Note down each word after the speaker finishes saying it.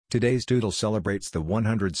Today's Doodle celebrates the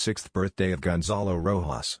 106th birthday of Gonzalo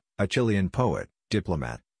Rojas, a Chilean poet,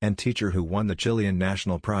 diplomat, and teacher who won the Chilean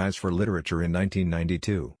National Prize for Literature in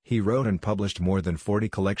 1992. He wrote and published more than 40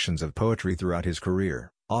 collections of poetry throughout his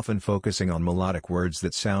career, often focusing on melodic words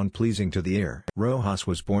that sound pleasing to the ear. Rojas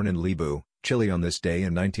was born in Lebu, Chile on this day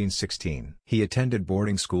in 1916. He attended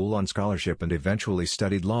boarding school on scholarship and eventually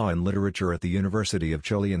studied law and literature at the University of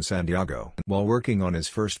Chile in Santiago. While working on his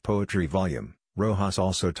first poetry volume, Rojas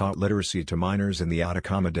also taught literacy to miners in the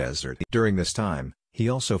Atacama Desert. During this time, he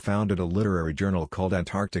also founded a literary journal called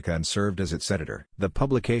Antarctica and served as its editor. The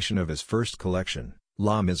publication of his first collection,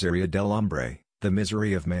 La Miseria del Hombre, The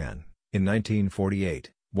Misery of Man, in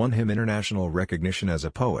 1948, won him international recognition as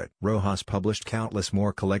a poet. Rojas published countless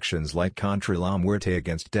more collections like Contra la Muerte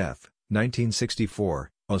Against Death, 1964,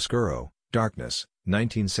 Oscuro, Darkness,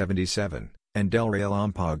 1977, and Del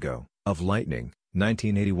Relámpago, of Lightning,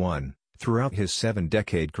 1981. Throughout his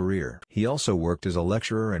 7-decade career, he also worked as a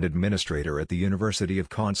lecturer and administrator at the University of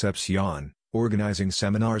Concepcion, organizing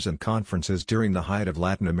seminars and conferences during the height of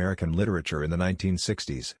Latin American literature in the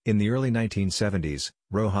 1960s. In the early 1970s,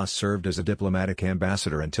 Rojas served as a diplomatic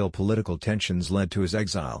ambassador until political tensions led to his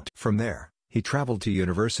exile. From there, he traveled to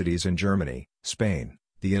universities in Germany, Spain,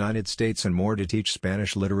 the United States and more to teach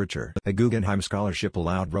Spanish literature. A Guggenheim Scholarship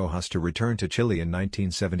allowed Rojas to return to Chile in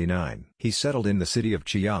 1979. He settled in the city of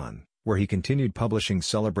Chillán, where he continued publishing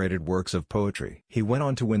celebrated works of poetry. He went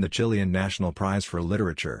on to win the Chilean National Prize for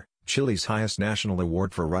Literature, Chile's highest national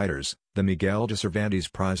award for writers, the Miguel de Cervantes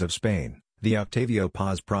Prize of Spain, the Octavio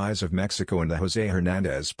Paz Prize of Mexico and the José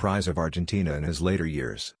Hernández Prize of Argentina in his later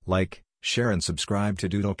years. Like, share and subscribe to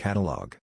Doodle Catalog.